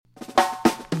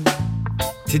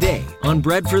Today on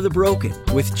Bread for the Broken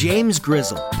with James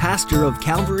Grizzle, pastor of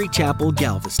Calvary Chapel,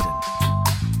 Galveston.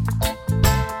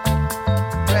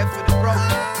 Bread for the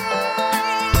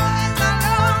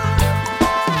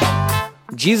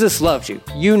broken. Jesus loves you.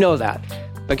 You know that.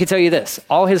 But I can tell you this,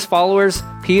 all his followers,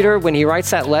 Peter, when he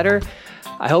writes that letter,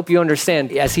 I hope you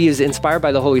understand, as he is inspired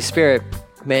by the Holy Spirit,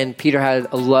 man, Peter had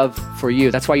a love for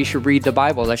you. That's why you should read the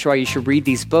Bible. That's why you should read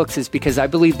these books, is because I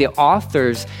believe the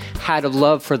authors had a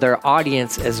love for their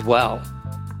audience as well,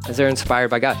 as they're inspired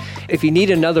by God. If you need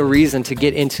another reason to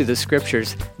get into the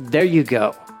scriptures, there you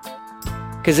go.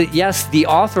 Because yes, the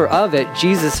author of it,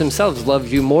 Jesus himself,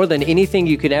 loves you more than anything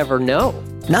you could ever know.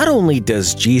 Not only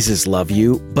does Jesus love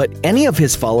you, but any of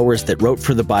his followers that wrote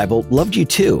for the Bible loved you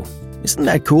too. Isn't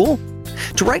that cool?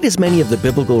 To write as many of the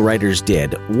biblical writers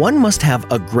did, one must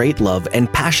have a great love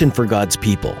and passion for God's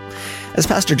people. As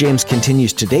Pastor James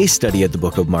continues today's study of the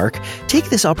book of Mark, take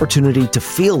this opportunity to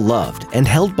feel loved and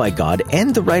held by God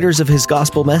and the writers of his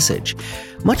gospel message.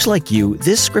 Much like you,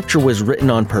 this scripture was written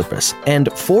on purpose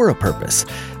and for a purpose.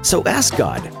 So ask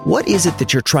God, what is it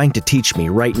that you're trying to teach me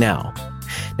right now?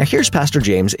 Now here's Pastor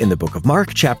James in the book of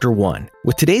Mark, chapter 1,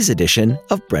 with today's edition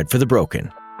of Bread for the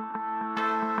Broken.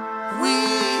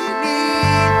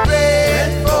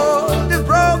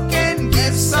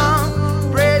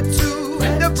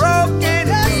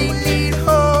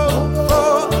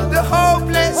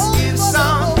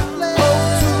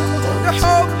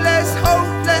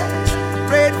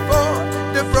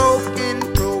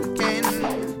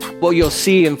 What you'll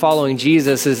see in following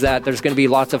Jesus is that there's going to be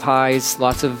lots of highs,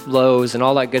 lots of lows, and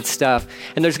all that good stuff.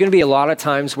 And there's going to be a lot of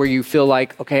times where you feel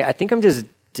like, okay, I think I'm just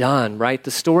done, right?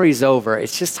 The story's over.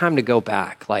 It's just time to go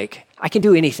back. Like, I can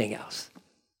do anything else.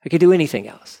 I can do anything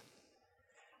else.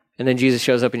 And then Jesus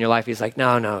shows up in your life. He's like,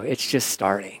 no, it's just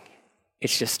starting.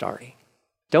 It's just starting.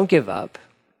 Don't give up.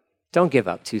 Don't give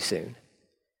up too soon.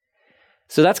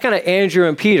 So that's kind of Andrew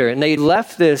and Peter, and they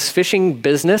left this fishing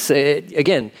business.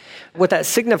 Again, what that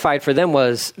signified for them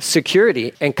was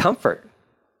security and comfort.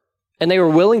 And they were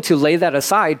willing to lay that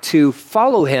aside to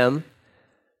follow him.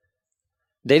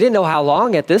 They didn't know how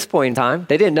long at this point in time.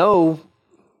 They didn't know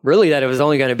really that it was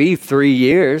only going to be 3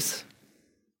 years.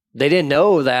 They didn't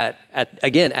know that,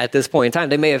 at this point in time.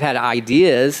 They may have had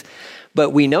ideas, but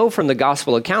we know from the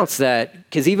gospel accounts that,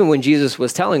 because even when Jesus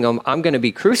was telling them, I'm going to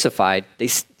be crucified,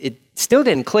 it still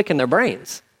didn't click in their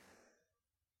brains.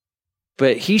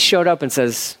 But he showed up and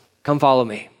says, come follow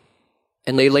me.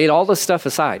 And they laid all the stuff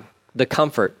aside, the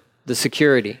comfort, the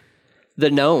security,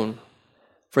 the known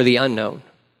for the unknown.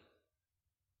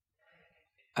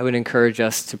 I would encourage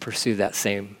us to pursue that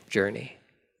same journey,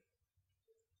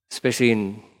 especially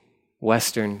in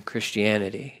Western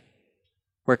Christianity,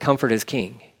 where comfort is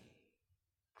king.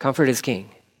 Comfort is king.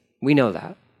 We know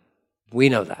that. We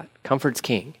know that. Comfort's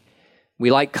king. We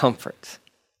like comfort.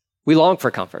 We long for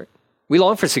comfort. We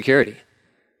long for security.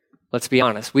 Let's be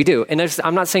honest. We do. And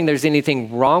I'm not saying there's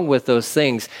anything wrong with those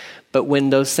things, but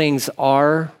when those things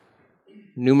are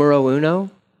numero uno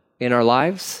in our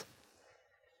lives,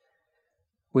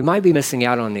 we might be missing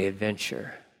out on the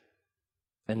adventure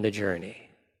and the journey.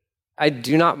 I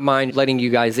do not mind letting you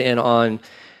guys in on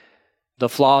the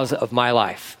flaws of my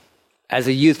life. As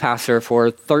a youth pastor for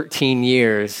 13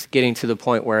 years, getting to the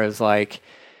point where I was like,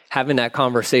 having that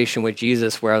conversation with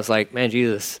Jesus where I was like, man,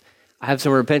 Jesus, I have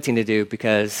some repenting to do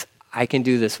because I can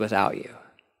do this without you.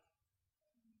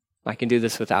 I can do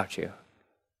this without you.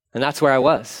 And that's where I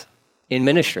was in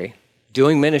ministry,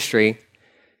 doing ministry,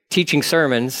 teaching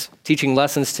sermons, teaching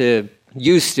lessons to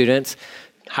youth students,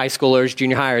 high schoolers,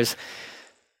 junior hires.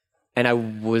 And I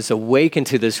was awakened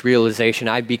to this realization.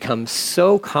 I'd become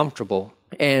so comfortable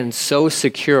and so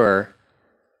secure,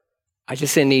 I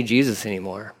just didn't need Jesus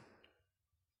anymore.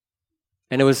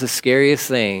 And it was the scariest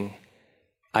thing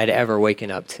I'd ever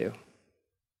waken up to.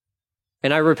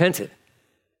 And I repented.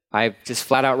 I just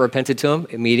flat out repented to him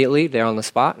immediately there on the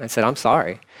spot. And I said, I'm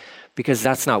sorry, because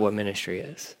that's not what ministry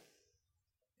is.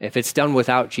 If it's done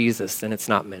without Jesus, then it's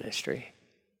not ministry.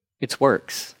 It's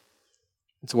works.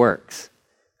 It's works.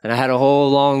 And I had a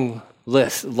whole long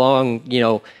list,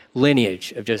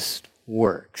 lineage of just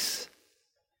works.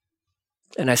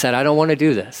 And I said, I don't want to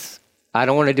do this. I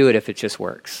don't want to do it if it just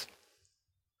works.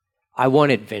 I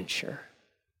want adventure.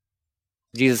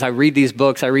 Jesus, I read these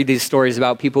books, I read these stories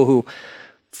about people who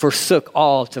forsook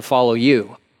all to follow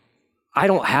you. I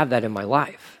don't have that in my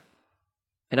life.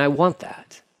 And I want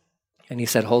that. And he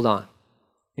said, hold on.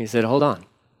 He said, hold on.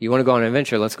 You want to go on an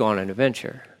adventure? Let's go on an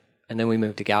adventure. And then we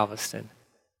moved to Galveston.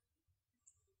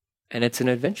 And it's an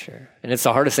adventure. And it's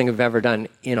the hardest thing we've ever done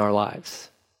in our lives.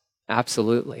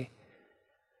 Absolutely.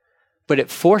 But it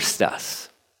forced us.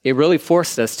 It really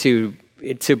forced us to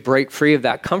to break free of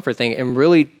that comfort thing and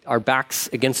really our backs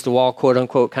against the wall, quote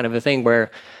unquote, kind of a thing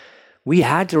where we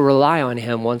had to rely on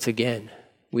him once again.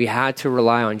 We had to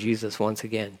rely on Jesus once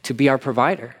again to be our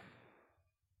provider.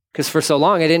 Because for so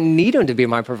long, I didn't need him to be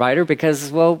my provider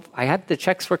because, well, I had the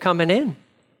checks were coming in.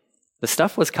 The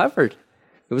stuff was covered.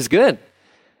 It was good.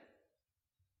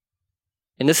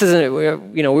 And this isn't,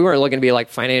 we weren't looking to be like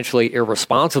financially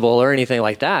irresponsible or anything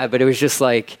like that, but it was just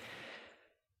like,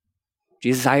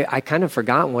 Jesus, I kind of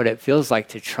forgotten what it feels like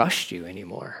to trust you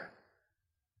anymore.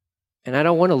 And I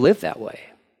don't want to live that way.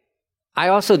 I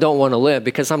also don't want to live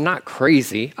because I'm not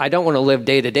crazy. I don't want to live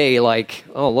day to day like,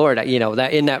 oh Lord, that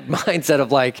in that mindset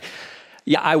of like,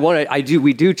 yeah,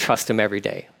 we do trust him every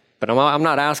day. But I'm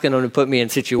not asking him to put me in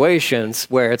situations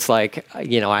where it's like,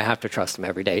 I have to trust him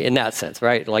every day in that sense,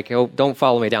 right? Like, don't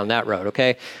follow me down that road,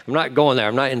 okay? I'm not going there.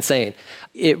 I'm not insane.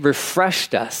 It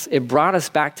refreshed us. It brought us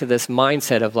back to this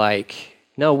mindset of like,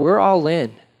 no, we're all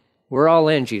in. We're all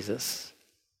in, Jesus.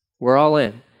 We're all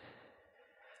in.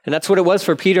 And that's what it was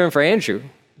for Peter and for Andrew.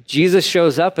 Jesus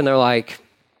shows up and they're like,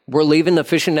 we're leaving the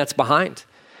fishing nets behind.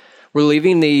 We're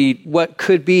leaving what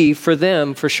could be for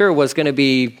them, for sure, was going to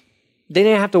be, they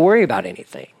didn't have to worry about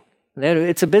anything.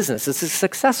 It's a business. It's a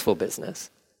successful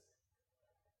business.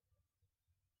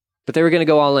 But they were going to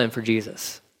go all in for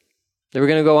Jesus. They were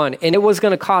going to go on. And it was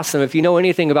going to cost them. If you know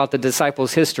anything about the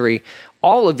disciples' history,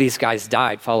 all of these guys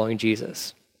died following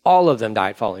Jesus. All of them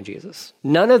died following Jesus.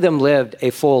 None of them lived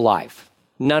a full life.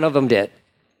 None of them did.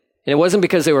 And it wasn't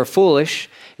because they were foolish.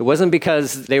 It wasn't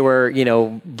because they were,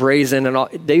 brazen and all.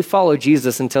 They followed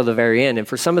Jesus until the very end. And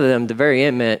for some of them, the very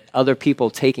end meant other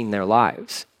people taking their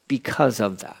lives because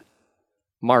of that.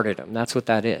 Martyrdom, that's what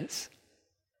that is.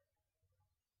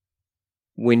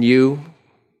 When you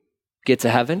get to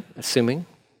heaven, assuming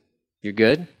you're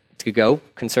good to go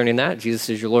concerning that, Jesus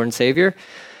is your Lord and Savior,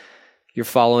 you're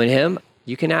following him,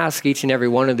 you can ask each and every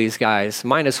one of these guys,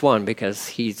 minus one,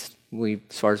 because as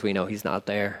far as we know, he's not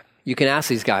there. You can ask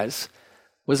these guys,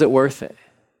 was it worth it?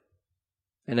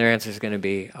 And their answer is going to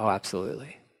be, oh,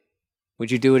 absolutely. Would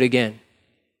you do it again?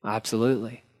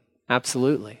 Absolutely.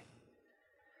 Absolutely.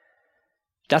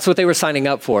 That's what they were signing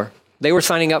up for. They were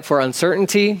signing up for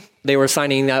uncertainty. They were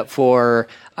signing up for,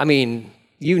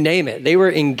 you name it. They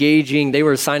were engaging. They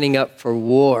were signing up for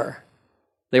war.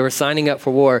 They were signing up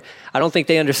for war. I don't think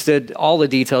they understood all the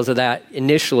details of that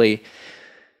initially,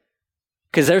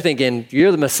 because they're thinking,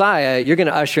 you're the Messiah, you're going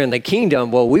to usher in the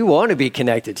kingdom. Well, we want to be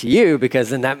connected to you because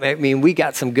then that might mean we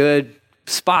got some good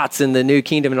spots in the new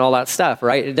kingdom and all that stuff,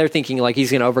 right? They're thinking like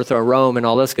he's going to overthrow Rome and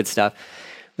all this good stuff.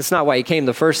 That's not why he came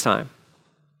the first time.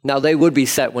 Now, they would be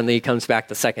set when he comes back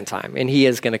the second time, and he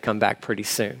is going to come back pretty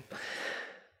soon.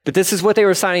 But this is what they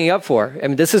were signing up for.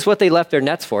 This is what they left their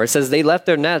nets for. It says they left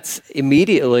their nets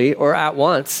immediately or at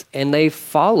once, and they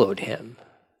followed him.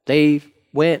 They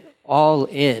went all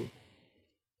in.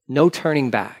 No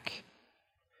turning back.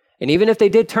 And even if they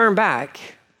did turn back,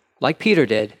 like Peter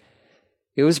did,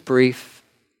 it was brief.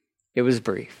 It was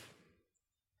brief.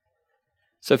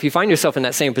 So if you find yourself in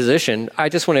that same position, I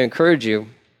just want to encourage you,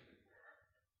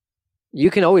 you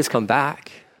can always come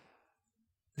back.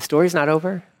 The story's not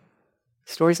over.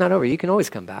 The story's not over. You can always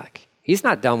come back. He's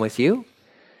not done with you.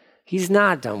 He's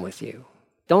not done with you.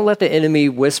 Don't let the enemy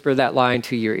whisper that lie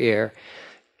into your ear.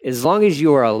 As long as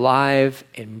you are alive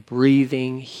and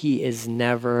breathing, he is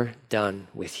never done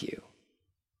with you.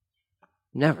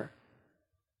 Never.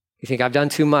 You think, I've done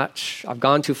too much. I've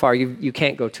gone too far. You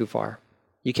can't go too far.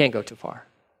 You can't go too far.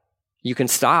 You can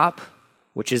stop,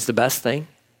 which is the best thing.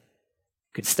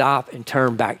 You could stop and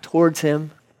turn back towards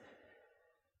him.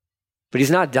 But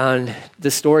he's not done.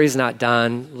 The story's not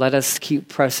done. Let us keep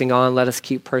pressing on. Let us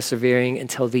keep persevering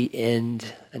until the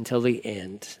end. Until the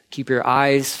end. Keep your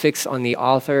eyes fixed on the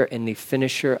author and the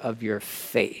finisher of your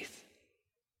faith.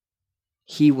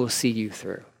 He will see you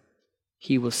through.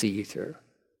 He will see you through.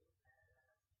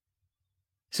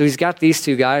 So he's got these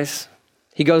two guys.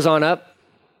 He goes on up.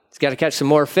 He's got to catch some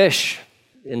more fish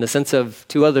in the sense of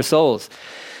two other souls.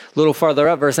 A little farther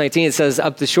up, verse 19, it says,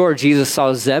 up the shore, Jesus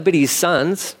saw Zebedee's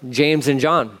sons, James and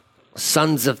John,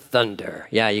 sons of thunder.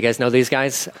 Yeah, you guys know these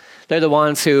guys? They're the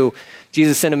ones who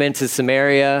Jesus sent them into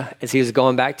Samaria as he was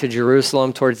going back to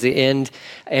Jerusalem towards the end.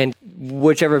 And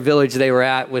whichever village they were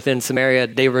at within Samaria,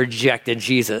 they rejected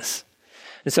Jesus.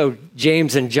 And so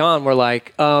James and John were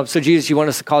like, so Jesus, you want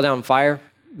us to call down fire?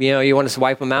 You want us to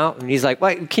wipe them out? And he's like,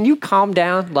 wait, can you calm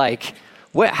down? Like,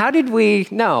 how did we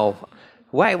know?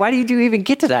 Why did you even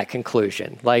get to that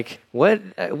conclusion? Like, what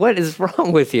is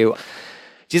wrong with you?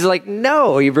 Jesus is like,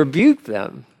 no, he rebuked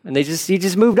them. And he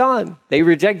just moved on. They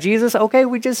reject Jesus. Okay,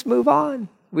 we just move on.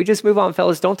 We just move on,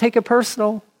 fellas. Don't take it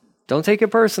personal. Don't take it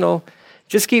personal.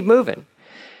 Just keep moving.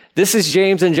 This is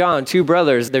James and John, two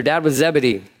brothers. Their dad was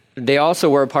Zebedee. They also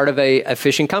were a part of a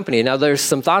fishing company. Now, there's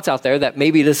some thoughts out there that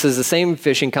maybe this is the same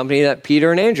fishing company that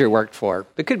Peter and Andrew worked for.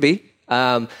 It could be.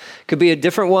 Could be a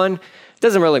different one.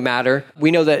 Doesn't really matter.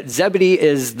 We know that Zebedee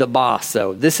is the boss,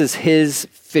 though. This is his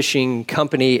fishing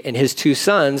company and his two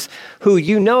sons, who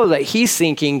you know that he's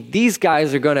thinking, these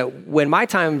guys are going to, when my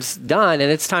time's done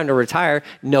and it's time to retire,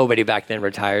 nobody back then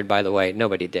retired, by the way.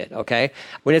 Nobody did, okay?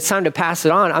 When it's time to pass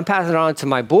it on, I'm passing it on to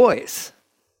my boys.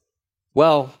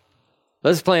 Well,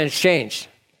 those plans changed.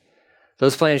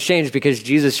 Those plans changed because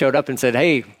Jesus showed up and said,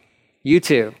 hey, you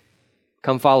two,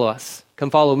 come follow us.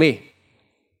 Come follow me.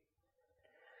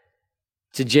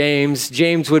 To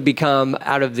James would become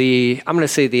out of the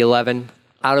 11,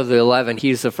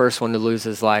 he's the first one to lose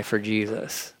his life for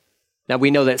Jesus. Now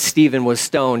we know that Stephen was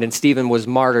stoned and Stephen was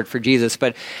martyred for Jesus,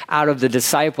 but out of the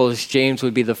disciples, James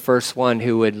would be the first one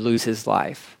who would lose his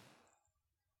life.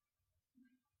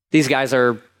 These guys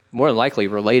are more than likely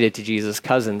related to Jesus,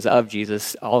 cousins of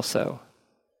Jesus also.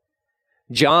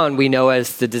 John, we know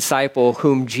as the disciple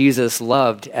whom Jesus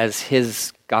loved, as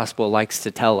his gospel likes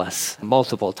to tell us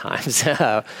multiple times.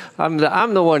 I'm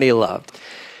the one he loved.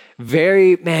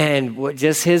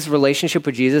 Just his relationship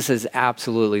with Jesus is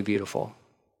absolutely beautiful.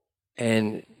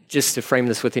 And just to frame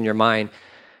this within your mind,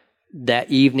 that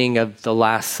evening of the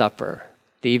Last Supper,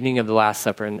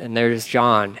 and there's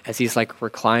John as he's like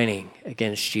reclining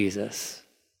against Jesus.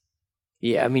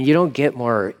 Yeah, I mean, you don't get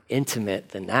more intimate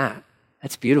than that.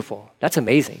 That's beautiful. That's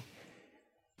amazing.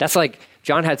 That's like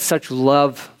John had such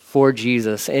love for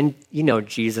Jesus. And you know,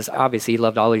 Jesus, obviously he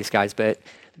loved all these guys, but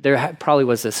there probably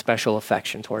was a special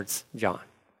affection towards John.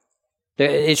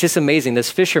 It's just amazing,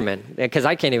 this fisherman, because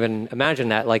I can't even imagine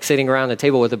that, like sitting around the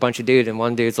table with a bunch of dudes and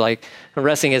one dude's like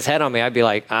resting his head on me. I'd be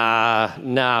like,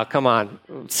 no, come on,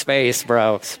 space,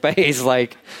 bro, space,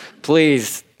 like,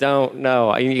 please don't,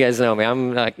 no, you guys know me.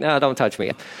 I'm like, no, don't touch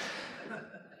me.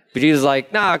 But Jesus is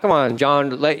like, nah, come on, John,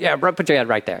 put your head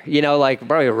right there. You know, like,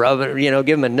 probably rub it,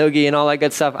 give him a noogie and all that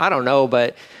good stuff. I don't know,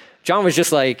 but John was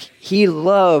just like, he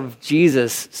loved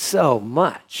Jesus so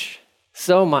much,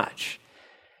 so much.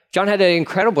 John had an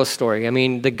incredible story. I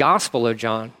mean, the Gospel of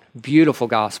John, beautiful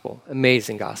gospel,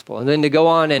 amazing gospel. And then to go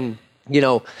on and,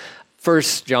 1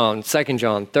 John, 2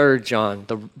 John, 3 John,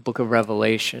 the book of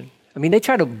Revelation. I mean, they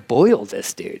tried to boil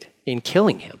this dude in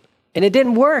killing him. And it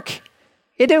didn't work.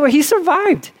 It didn't work. He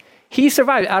survived. He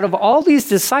survived. Out of all these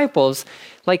disciples,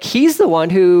 like he's the one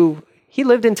who, he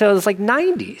lived until his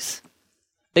 90s.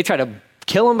 They tried to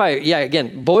kill him by,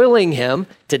 boiling him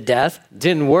to death.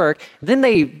 Didn't work. Then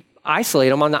they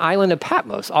isolate him on the island of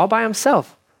Patmos all by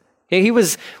himself.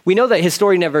 We know that his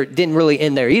story didn't really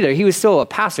end there either. He was still a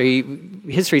pastor.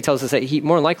 History tells us that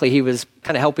more than likely he was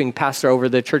kind of helping pastor over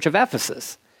the church of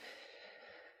Ephesus.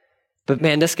 But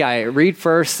man, this guy, read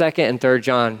 1st, 2nd, and 3rd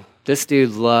John. This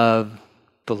dude loved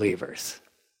believers.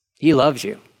 He loves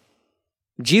you.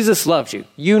 Jesus loves you.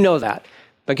 You know that.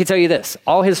 But I can tell you this,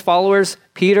 all his followers,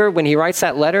 Peter, when he writes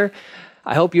that letter,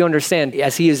 I hope you understand,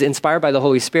 as he is inspired by the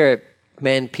Holy Spirit,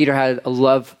 man, Peter had a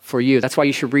love for you. That's why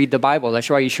you should read the Bible. That's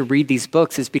why you should read these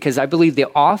books, is because I believe the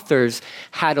authors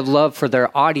had a love for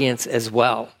their audience as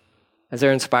well, as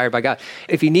they're inspired by God.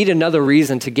 If you need another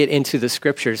reason to get into the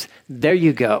scriptures, there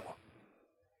you go.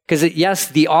 Because yes,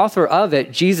 the author of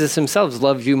it, Jesus himself,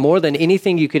 loves you more than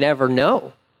anything you could ever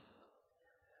know.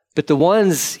 But the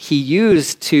ones he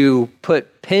used to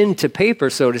put pen to paper,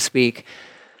 so to speak,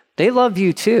 they love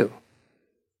you too.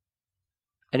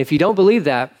 And if you don't believe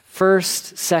that,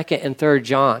 1st, 2nd, and 3rd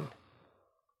John,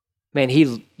 man,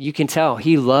 you can tell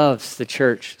he loves the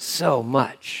church so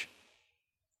much.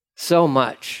 So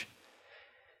much.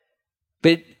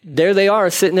 But there they are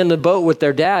sitting in the boat with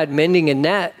their dad, mending a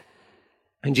net.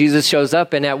 And Jesus shows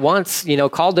up and at once,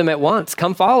 called them at once,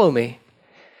 come follow me.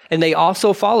 And they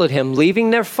also followed him,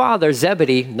 leaving their father,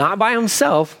 Zebedee, not by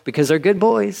himself, because they're good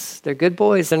boys. They're good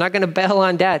boys. They're not going to bail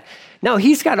on dad. No,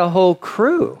 he's got a whole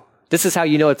crew. This is how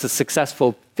you know it's a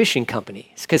successful fishing company.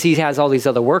 It's because he has all these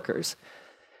other workers.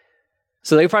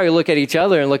 So they probably look at each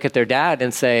other and look at their dad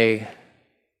and say,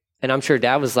 and I'm sure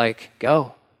dad was like,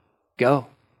 go.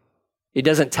 It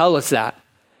doesn't tell us that.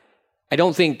 I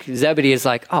don't think Zebedee is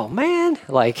like, oh man,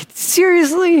 like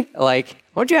seriously? Like,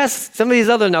 why don't you ask some of these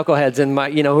other knuckleheads in my,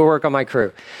 who work on my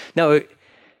crew? No,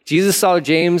 Jesus saw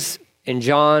James and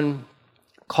John,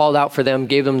 called out for them,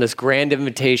 gave them this grand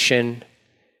invitation,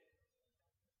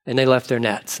 and they left their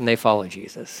nets and they followed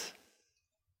Jesus.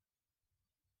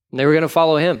 And they were going to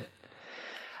follow him.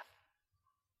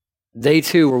 They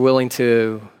too were willing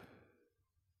to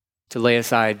lay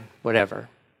aside whatever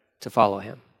to follow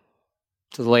him.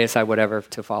 to lay aside whatever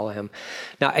to follow him.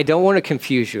 Now, I don't want to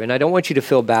confuse you, and I don't want you to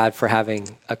feel bad for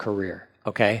having a career,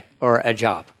 okay, or a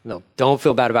job. No, don't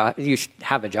feel bad about it. You should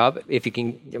have a job if you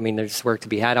can. I mean, there's work to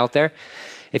be had out there.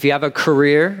 If you have a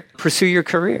career, pursue your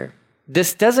career.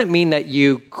 This doesn't mean that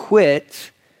you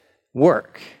quit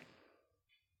work,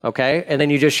 okay? And then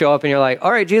you just show up and you're like,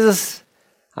 all right, Jesus,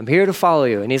 I'm here to follow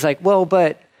you. And he's like, well,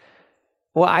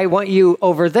 I want you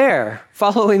over there,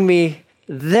 following me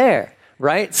there,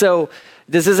 right? So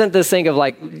this isn't this thing of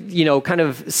like, kind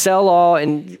of sell all.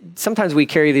 And sometimes we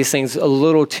carry these things a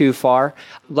little too far.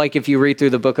 Like if you read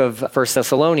through the book of 1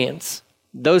 Thessalonians,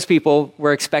 those people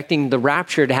were expecting the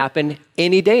rapture to happen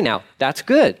any day now. That's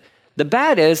good. The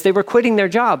bad is they were quitting their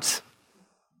jobs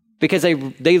because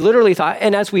they literally thought,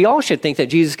 and as we all should think, that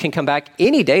Jesus can come back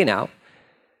any day now.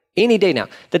 Any day now.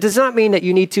 That does not mean that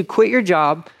you need to quit your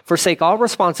job, forsake all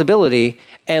responsibility,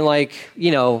 and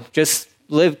just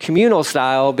live communal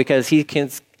style because he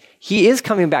is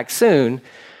coming back soon.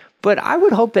 But I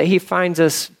would hope that he finds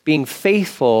us being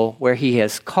faithful where he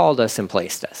has called us and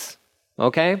placed us.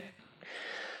 Okay?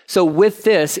 So with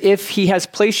this, if he has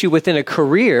placed you within a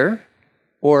career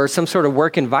or some sort of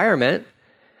work environment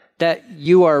that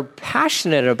you are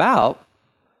passionate about,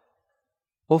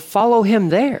 well, follow him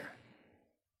there.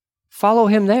 Follow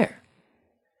him there.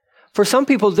 For some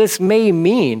people, this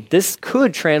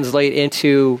could translate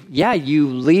into, you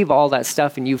leave all that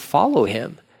stuff and you follow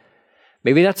him.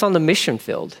 Maybe that's on the mission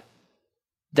field.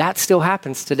 That still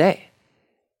happens today.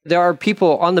 There are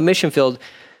people on the mission field.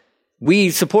 We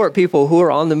support people who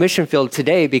are on the mission field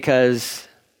today because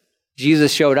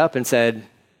Jesus showed up and said,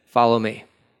 follow me.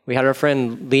 We had our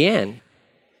friend Leanne,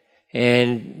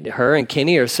 and her and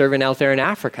Kenny are serving out there in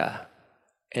Africa.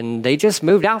 And they just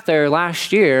moved out there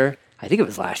last year, I think it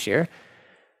was last year,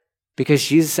 because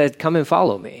Jesus said, come and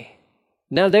follow me.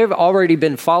 Now, they've already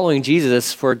been following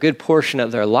Jesus for a good portion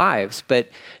of their lives, but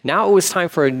now it was time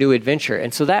for a new adventure.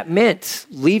 And so that meant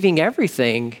leaving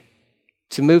everything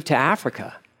to move to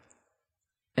Africa.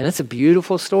 And it's a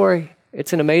beautiful story.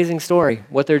 It's an amazing story,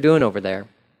 what they're doing over there.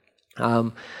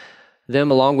 Them,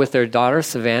 along with their daughter,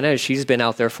 Savannah, she's been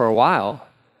out there for a while.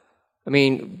 I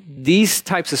mean, these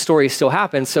types of stories still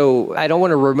happen, so I don't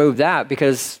want to remove that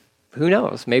because who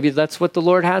knows? Maybe that's what the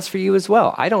Lord has for you as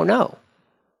well. I don't know.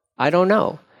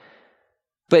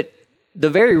 But the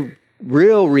very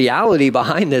real reality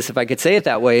behind this, if I could say it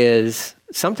that way, is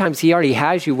sometimes he already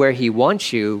has you where he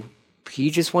wants you.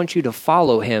 He just wants you to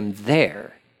follow him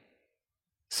there.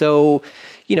 So,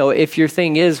 if your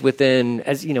thing is within,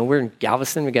 as we're in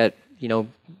Galveston, we got,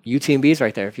 UTMBs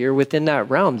right there. If you're within that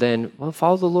realm, then,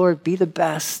 follow the Lord, be the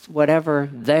best, whatever,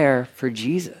 there for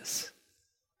Jesus.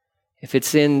 If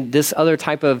it's in this other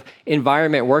type of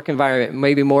environment, work environment,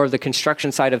 maybe more of the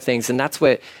construction side of things, and that's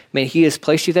what, he has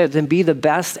placed you there, then be the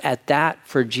best at that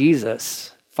for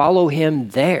Jesus. Follow him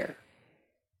there.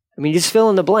 Just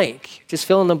fill in the blank.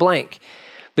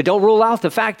 But don't rule out the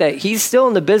fact that he's still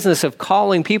in the business of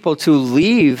calling people to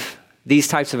leave these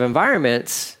types of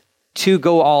environments to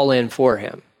go all in for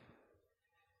him.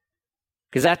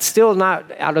 Because that's still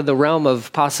not out of the realm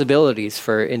of possibilities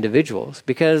for individuals.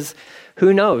 Because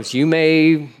who knows, you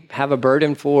may have a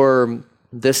burden for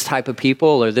this type of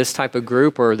people or this type of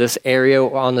group or this area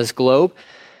on this globe.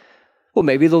 Well,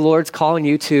 maybe the Lord's calling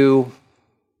you to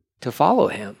follow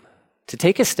him, to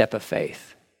take a step of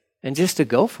faith and just to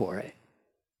go for it.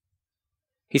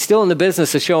 He's still in the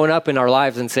business of showing up in our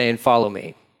lives and saying, follow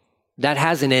me. That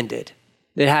hasn't ended.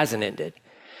 It hasn't ended.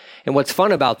 And what's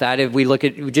fun about that, if we look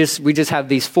at, we just have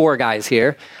these 4 guys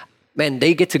here, and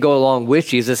they get to go along with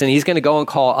Jesus, and he's going to go and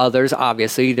call others.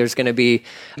 Obviously, there's going to be,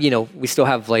 we still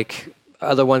have like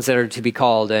other ones that are to be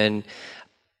called, and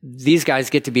these guys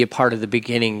get to be a part of the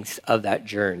beginnings of that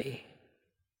journey.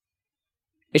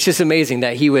 It's just amazing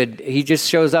that he just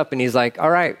shows up and he's like, all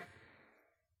right,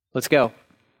 let's go.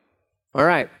 All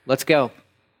right, let's go.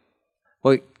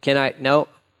 Well, no,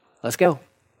 let's go.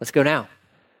 Let's go now.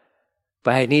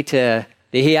 But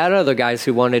he had other guys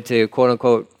who wanted to quote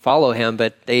unquote follow him,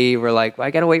 but they were like,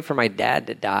 I got to wait for my dad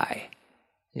to die.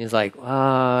 And he's like,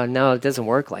 no, it doesn't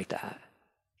work like that.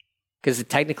 Because it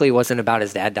technically wasn't about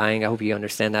his dad dying. I hope you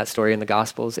understand that story in the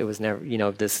Gospels. It was never,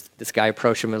 this guy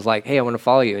approached him and was like, hey, I want to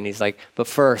follow you. And he's like, but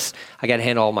first, I got to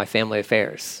handle all my family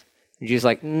affairs. And Jesus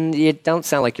like, you don't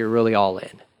sound like you're really all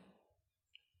in.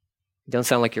 You don't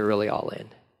sound like you're really all in.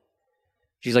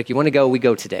 She's like, you want to go? We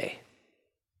go today.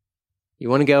 You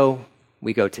want to go?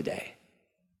 We go today.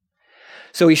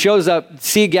 So he shows up,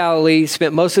 Sea of Galilee,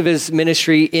 spent most of his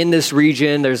ministry in this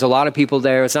region. There's a lot of people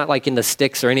there. It's not like in the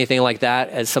sticks or anything like that,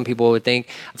 as some people would think.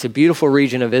 It's a beautiful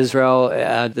region of Israel,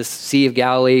 the Sea of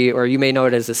Galilee, or you may know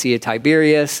it as the Sea of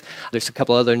Tiberias. There's a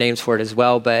couple other names for it as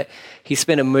well, but he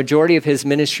spent a majority of his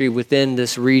ministry within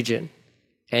this region.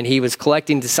 And he was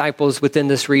collecting disciples within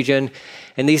this region,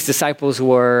 and these disciples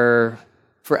were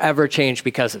forever changed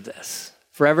because of this.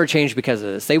 Forever changed because of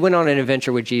this. They went on an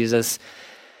adventure with Jesus,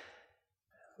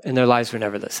 and their lives were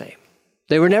never the same.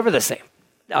 They were never the same.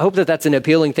 I hope that that's an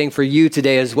appealing thing for you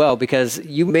today as well, because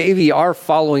you maybe are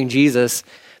following Jesus,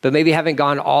 but maybe haven't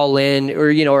gone all in,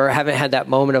 or haven't had that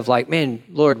moment of like, man,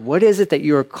 Lord, what is it that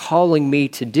you're calling me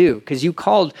to do? Because you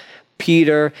called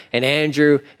Peter and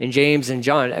Andrew and James and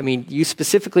John. I mean, you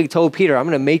specifically told Peter, I'm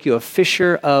going to make you a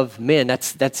fisher of men.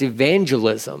 That's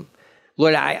evangelism.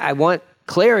 Lord, I want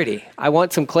clarity. I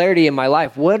want some clarity in my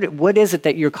life. What is it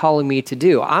that you're calling me to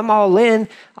do? I'm all in.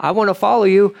 I want to follow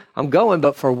you. I'm going,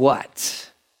 but for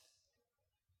what?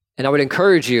 And I would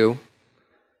encourage you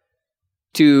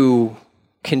to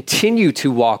continue to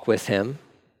walk with him,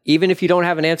 even if you don't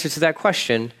have an answer to that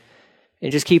question,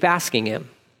 and just keep asking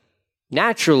him.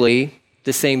 Naturally,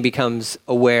 the same becomes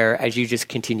aware as you just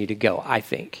continue to go, I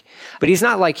think. But he's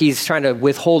not like he's trying to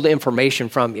withhold information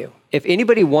from you. If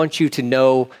anybody wants you to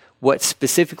know what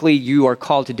specifically you are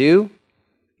called to do,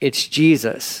 it's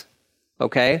Jesus,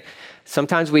 okay?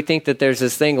 Sometimes we think that there's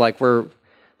this thing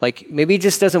maybe he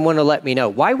just doesn't want to let me know.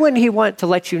 Why wouldn't he want to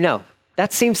let you know?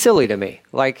 That seems silly to me.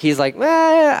 Like he's like,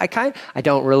 I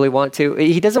don't really want to.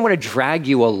 He doesn't want to drag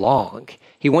you along.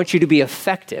 He wants you to be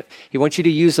effective. He wants you to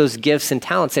use those gifts and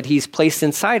talents that he's placed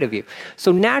inside of you.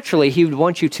 So naturally, he would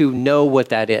want you to know what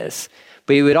that is.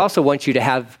 But he would also want you to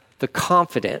have the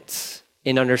confidence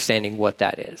in understanding what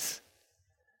that is.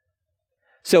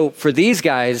 So for these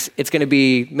guys, it's going to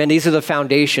be, man, these are the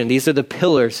foundation. These are the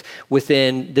pillars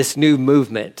within this new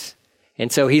movement.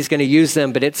 And so he's going to use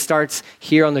them, but it starts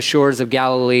here on the shores of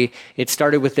Galilee. It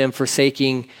started with them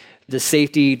forsaking the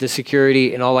safety, the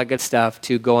security, and all that good stuff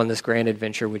to go on this grand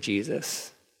adventure with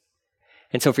Jesus.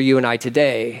 And so for you and I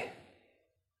today,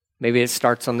 maybe it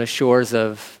starts on the shores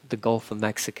of the Gulf of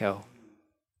Mexico.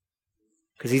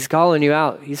 Because he's calling you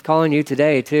out. He's calling you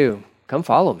today too. Come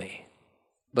follow me.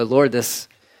 But Lord,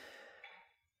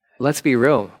 let's be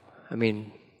real. I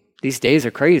mean, these days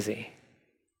are crazy.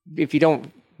 If you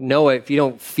don't know it, if you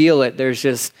don't feel it, there's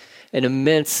just an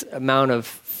immense amount of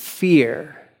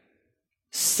fear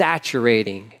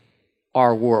saturating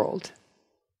our world.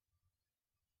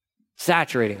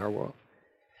 Saturating our world.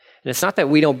 And it's not that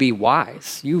we don't be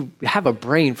wise. You have a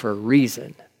brain for a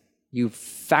reason. You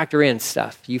factor in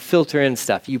stuff. You filter in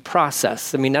stuff. You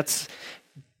process. I mean,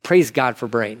 praise God for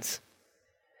brains.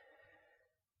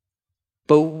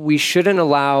 But we shouldn't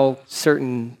allow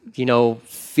certain,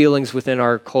 feelings within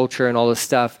our culture and all this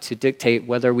stuff to dictate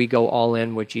whether we go all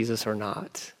in with Jesus or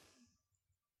not.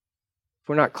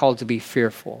 We're not called to be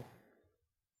fearful.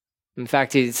 In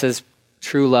fact, it says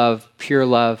true love, pure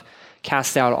love,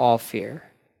 cast out all fear.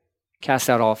 Cast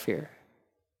out all fear.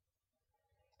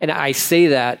 And I say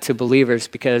that to believers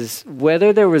because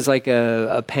whether there was like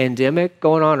a pandemic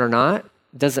going on or not,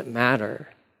 doesn't matter.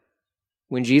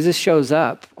 When Jesus shows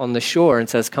up on the shore and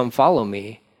says, come follow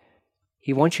me,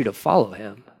 he wants you to follow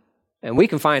him. And we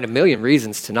can find a million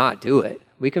reasons to not do it.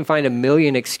 We can find a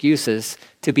million excuses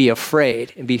to be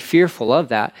afraid and be fearful of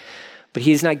that. But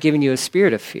he's not giving you a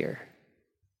spirit of fear.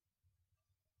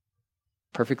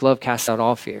 Perfect love casts out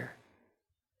all fear.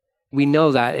 We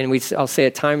know that, and I'll say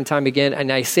it time and time again,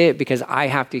 and I say it because I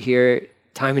have to hear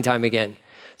it time and time again.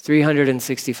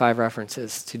 365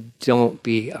 references to don't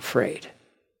be afraid.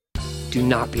 Do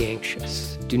not be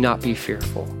anxious. Do not be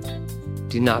fearful.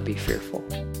 Do not be fearful.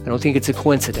 I don't think it's a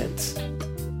coincidence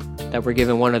that we're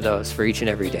given one of those for each and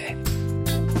every day.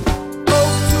 The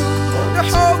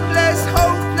hopeless,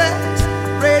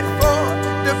 pray for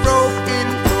the broken.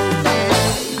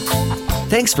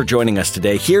 Thanks for joining us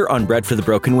today here on Bread for the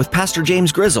Broken with Pastor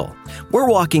James Grizzle. We're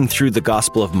walking through the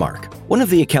Gospel of Mark, one of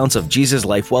the accounts of Jesus'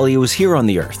 life while he was here on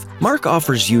the earth. Mark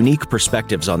offers unique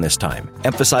perspectives on this time,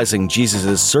 emphasizing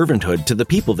Jesus' servanthood to the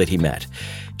people that he met.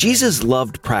 Jesus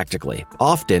loved practically,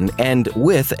 often, and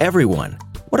with everyone.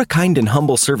 What a kind and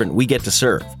humble servant we get to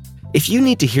serve. If you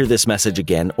need to hear this message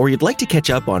again, or you'd like to catch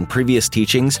up on previous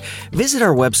teachings, visit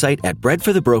our website at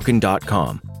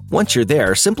breadforthebroken.com. Once you're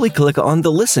there, simply click on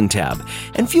the Listen tab,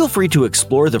 and feel free to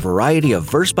explore the variety of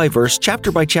verse-by-verse,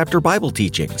 chapter-by-chapter Bible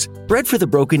teachings. Bread for the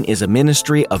Broken is a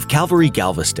ministry of Calvary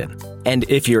Galveston. And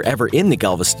if you're ever in the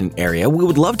Galveston area, we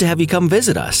would love to have you come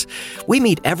visit us. We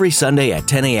meet every Sunday at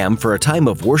 10 a.m. for a time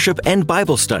of worship and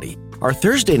Bible study. Our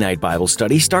Thursday night Bible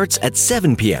study starts at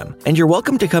 7 p.m., and you're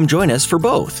welcome to come join us for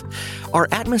both. Our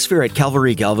atmosphere at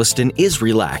Calvary Galveston is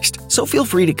relaxed, so feel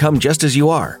free to come just as you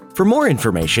are. For more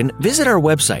information, visit our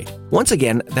website. Once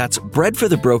again, that's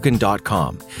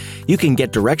breadforthebroken.com. You can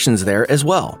get directions there as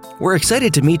well. We're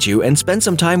excited to meet you and spend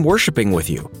some time worshiping with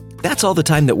you. That's all the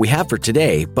time that we have for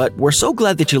today, but we're so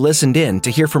glad that you listened in to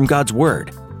hear from God's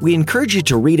Word. We encourage you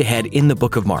to read ahead in the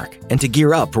book of Mark and to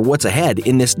gear up for what's ahead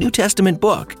in this New Testament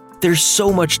book. There's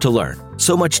so much to learn,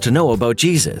 so much to know about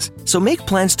Jesus. So make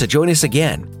plans to join us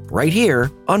again, right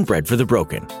here on Bread for the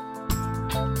Broken.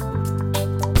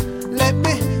 Let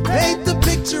me paint the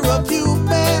picture of you.